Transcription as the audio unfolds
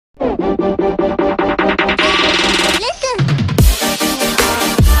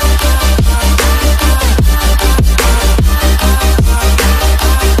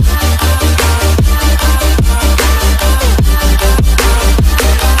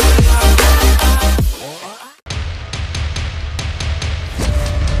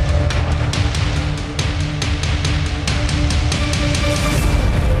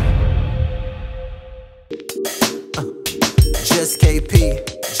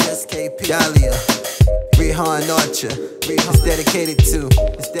Rijan Archer. It's dedicated to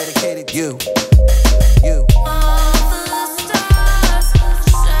you.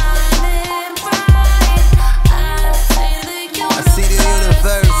 I see the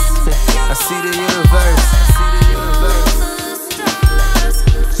universe. I see the universe.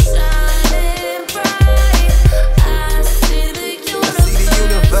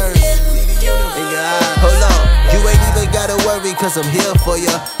 Cause I'm here for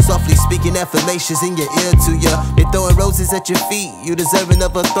ya, softly speaking affirmations in your ear to ya. They throwing roses at your feet, you deserving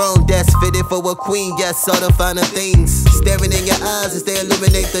of a throne that's fitted for a queen. Yes, all the finer things staring in your eyes as they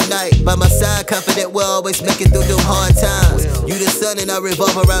illuminate the night. By my side, confident we'll always make it through them hard times. You the sun and I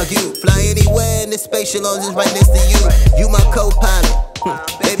revolve around you. Fly anywhere in this space, your lungs is right next to you. You my co-pilot,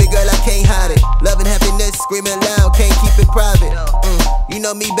 baby girl, I can't hide it. Love and happiness, screaming loud, can't keep it private. You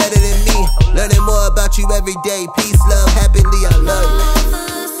know me better than me, learning more about you every day. Peace, love, happily, I love you.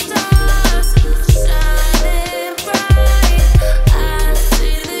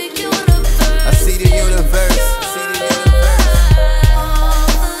 I see the universe.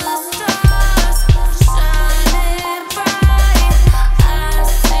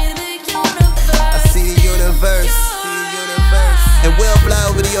 And we'll fly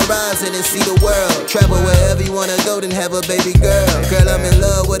over the horizon and see the world. Travel wherever you wanna go, then have a baby girl. Girl, I'm in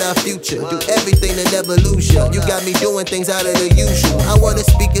love with our future. Do everything to never lose you. You got me doing things out of the usual. I wanna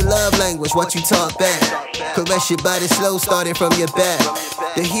speak your love language, what you talk back. Caress your body slow, starting from your back.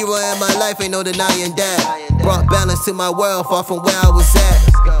 The hero in my life, ain't no denying that. Brought balance to my world, far from where I was at.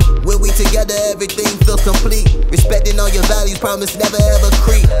 When we together, everything feels complete. Respecting all your values, promise never ever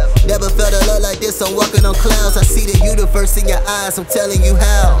creep. Never felt a love like this, I'm walking on clouds. I see the universe in your eyes, I'm telling you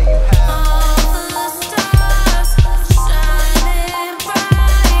how.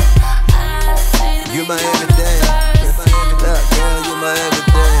 You're my everything. Look, girl, you're my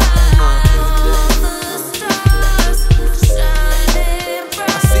everything.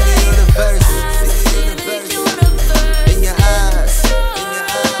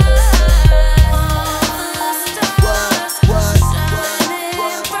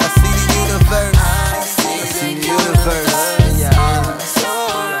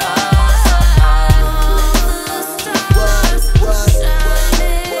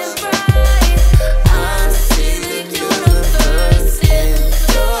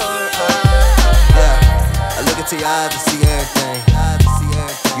 I have to see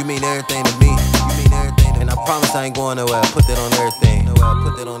everything. You mean everything to me. And I promise I ain't going nowhere. Put that on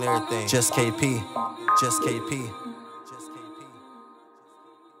everything. Just KP. Just KP.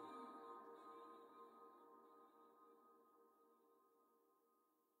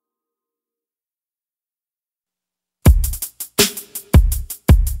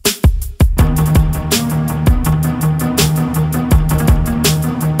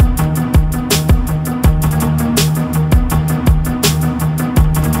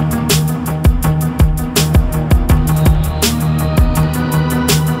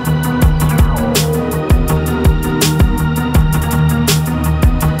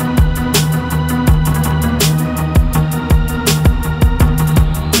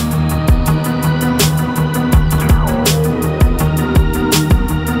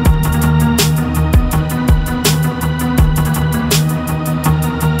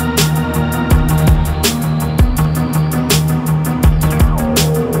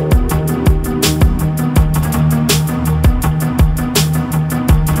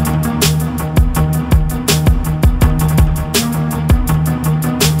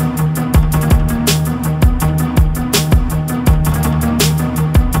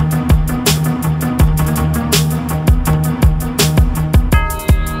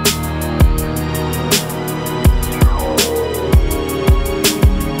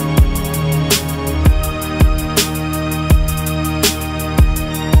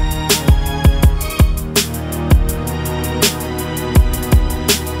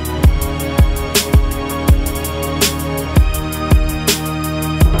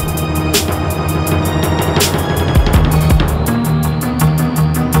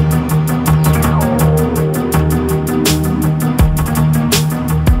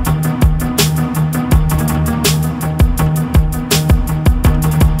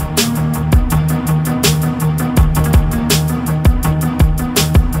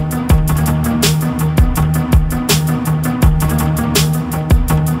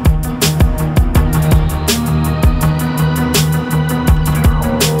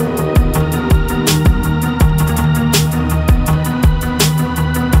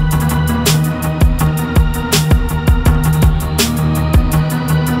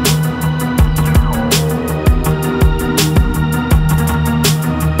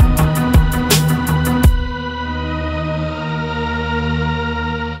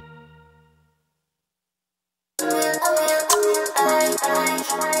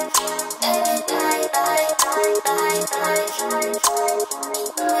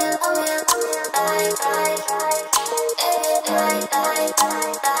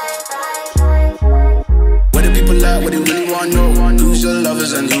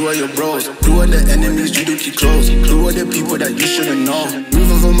 the enemies you do keep close. Who are the people that you should've known?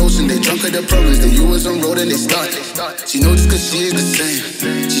 Move of emotion, they drunk at the problems. They you was on road and they stuck. She knows cause she ain't the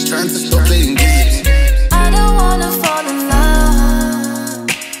same. She's trying to stop playing games. I don't wanna fall in love,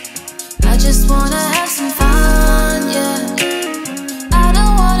 I just wanna have some fun, yeah. I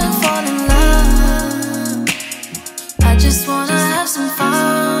don't wanna fall in love, I just wanna have some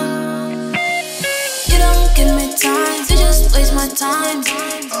fun. You don't give me time to just waste my time.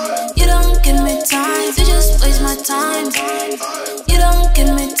 You don't give me time to just waste my time. You don't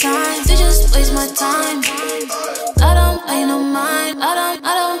give me time to just waste my time. I don't pay no mind, I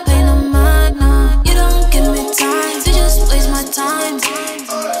don't pay no mind, no. You don't give me time to just waste my time.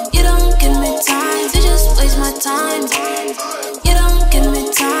 You don't give me time to just waste my time. You don't give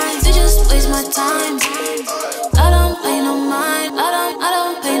me time to just waste my time. I don't pay no mind, I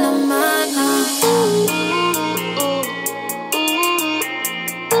don't pay no mind, no.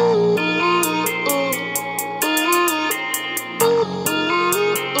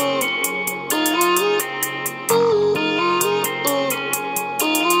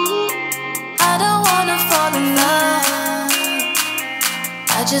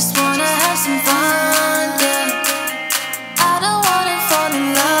 I just wanna have some fun, yeah. I don't wanna fall in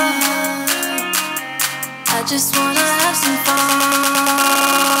love, I just wanna have some fun.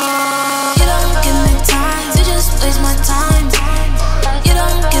 You don't give me time to just waste my time. You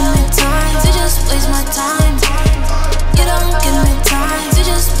don't give me time to just waste my time. You don't give me time to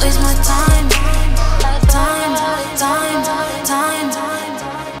just waste my time. Time.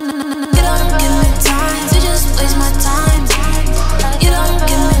 You don't give me time to just waste my time. You don't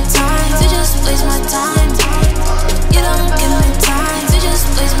give me time to just waste my time. You don't give me time to just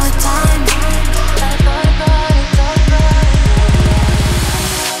waste my time.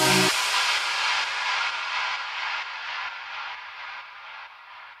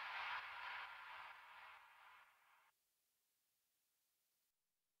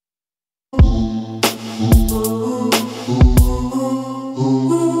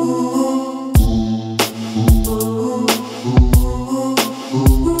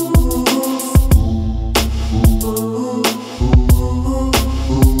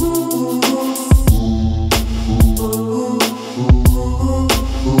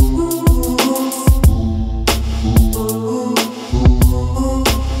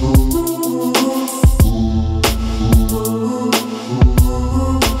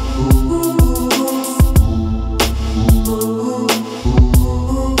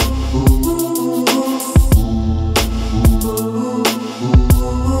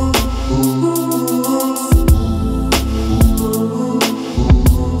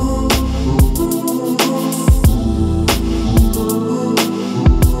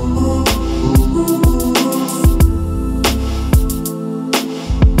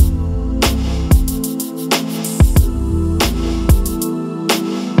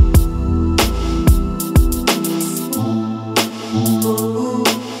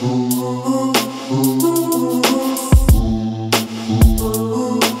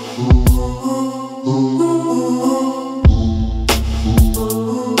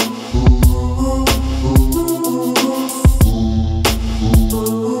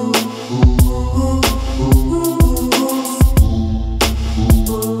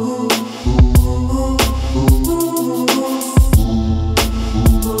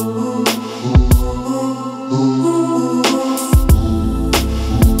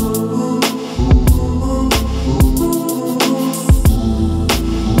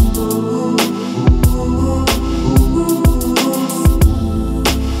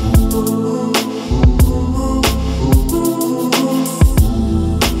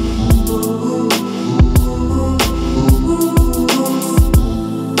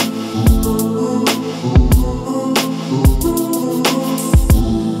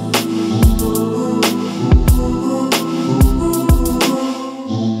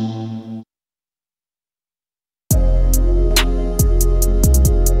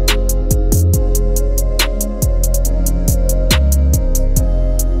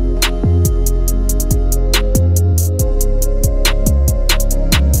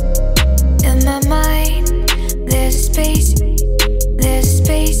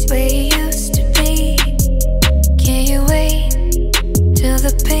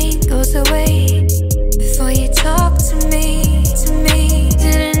 goes away.